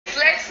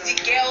the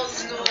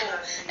girls know.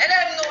 Let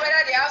them know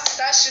whether they have to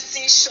start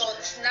shooting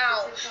shots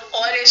now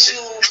or they should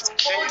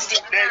hold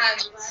their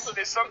hands. So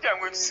there's something I'm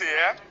going to say,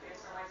 eh?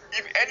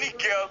 If any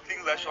girl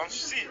thinks that she wants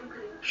to see,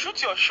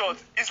 shoot your shot.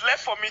 It's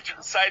left for me to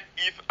decide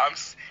if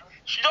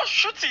she just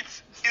shoot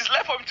it. It's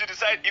left for me to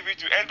decide if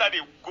it will enter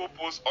the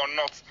goalpost or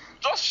not.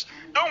 Just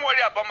don't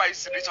worry about my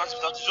relationship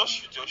status. Just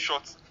shoot your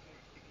shot.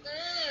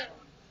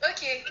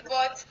 Okay,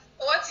 but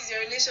what is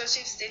your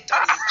relationship status? I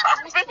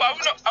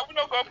will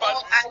not go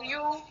past. Or are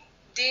you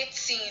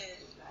dating?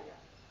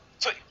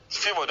 So,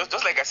 Favor,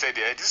 just like I said,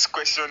 yeah, this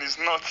question is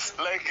not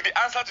like the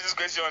answer to this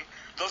question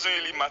doesn't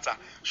really matter.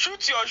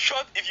 Shoot your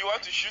shot if you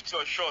want to shoot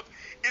your shot.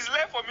 It's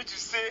left for me to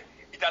say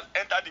it has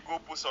entered the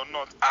goalpost or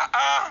not.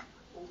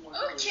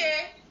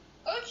 Okay,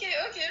 no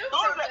don't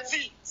problem.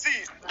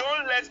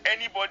 Don't let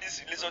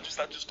anybody's relationship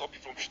start to stop you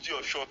from shooting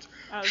your shot.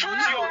 Shoot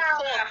your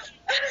shot.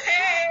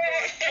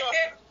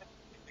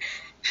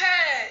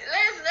 Hey,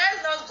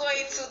 let's not go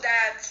into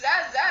that.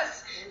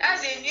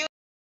 That's a new.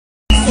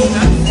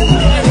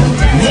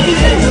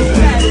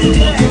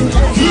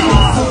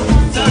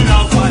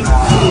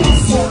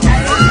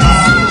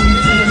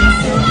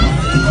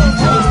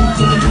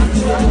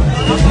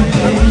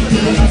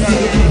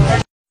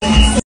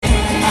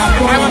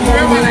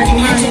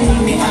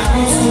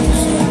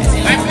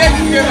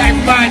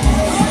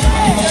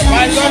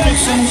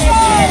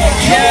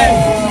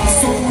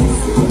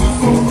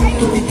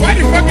 Why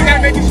the fuck did I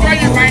make destroy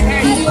you my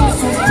head?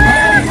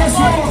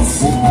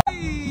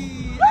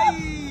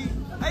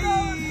 Hey,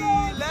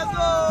 let's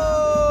go!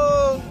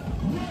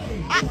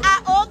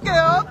 Okay,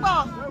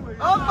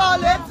 Opa,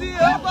 let's see,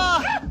 Opa!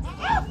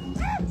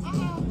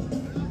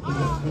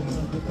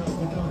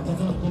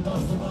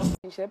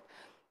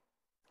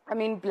 I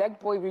mean,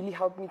 blaqboi really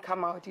helped me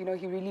come out. You know,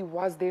 he really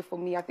was there for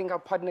me. I think our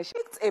partnership.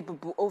 Picked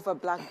Aiva over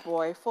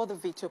blaqboi for the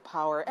veto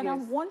power, and yes.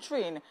 I'm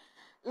wondering,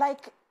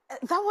 like,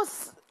 that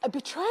was a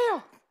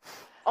betrayal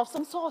of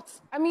some sort.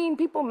 I mean,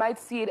 people might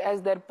see it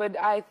as that, but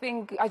I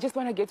think I just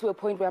want to get to a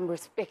point where I'm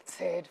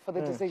respected for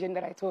the decision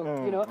that I took,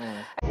 you know?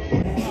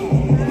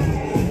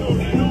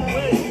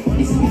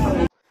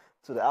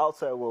 To the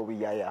outside world with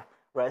Yaya,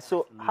 right?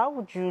 So how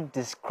would you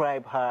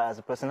describe her as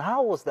a person?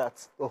 How was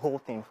that the whole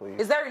thing for you?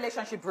 Is that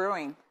relationship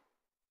brewing?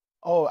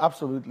 Oh,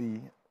 absolutely.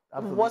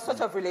 What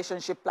sort of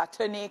relationship?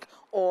 Platonic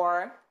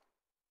or?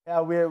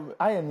 Yeah,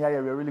 I and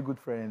Yaya, we're really good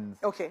friends.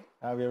 Okay.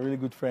 We're really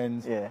good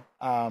friends. Yeah.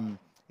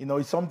 You know,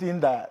 it's something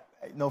that,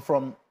 you know,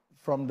 from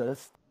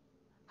this.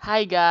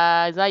 Hi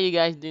guys, how you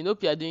guys doing?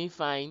 Hope you are doing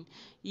fine.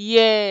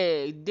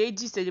 Yeah,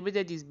 Deji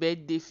celebrated his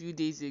birthday a few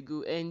days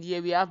ago, and yeah,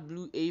 we have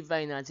Blue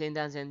Aiva in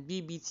attendance, and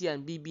BBT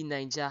and BB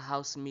Ninja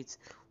housemates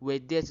were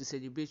there to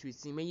celebrate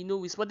with him. And you know,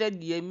 we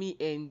spotted Yemi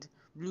and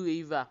Blue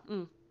Aiva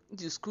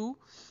into school.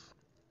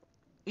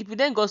 It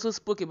then also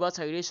spoke about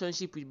her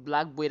relationship with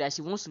blaqboi, that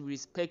she wants to be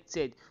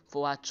respected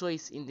for her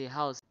choice in the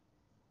house.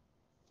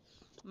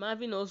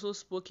 Marvin also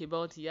spoke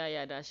about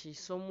Yaya, that she's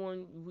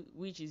someone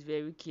which is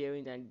very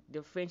caring, and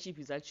the friendship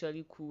is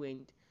actually cool,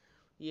 and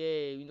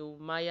yeah, you know,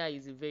 Maya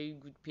is a very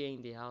good pair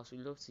in the house. We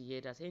love to hear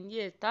that. And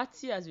yeah,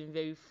 Tati has been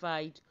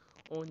verified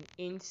on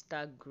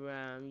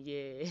Instagram,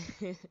 yeah.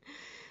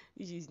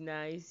 Which is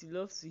nice. We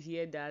love to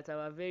hear that.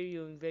 Our very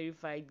own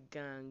verified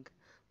gang.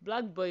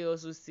 blaqboi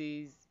also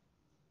says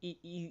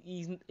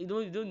you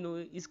don't know,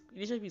 his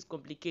relationship is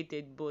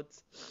complicated, but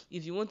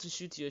if you want to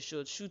shoot your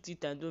shot, shoot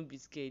it and don't be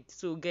scared.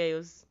 So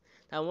girls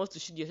that wants to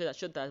shoot your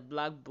shot at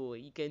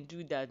blaqboi, you can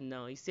do that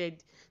now. He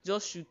said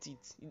just shoot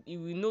it.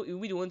 You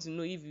will want to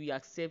know if you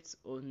accept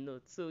or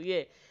not. So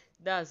yeah,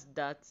 that's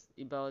that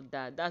about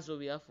that. That's what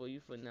we have for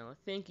you for now.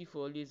 Thank you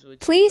for always watching.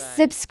 Please Bye.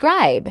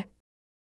 subscribe.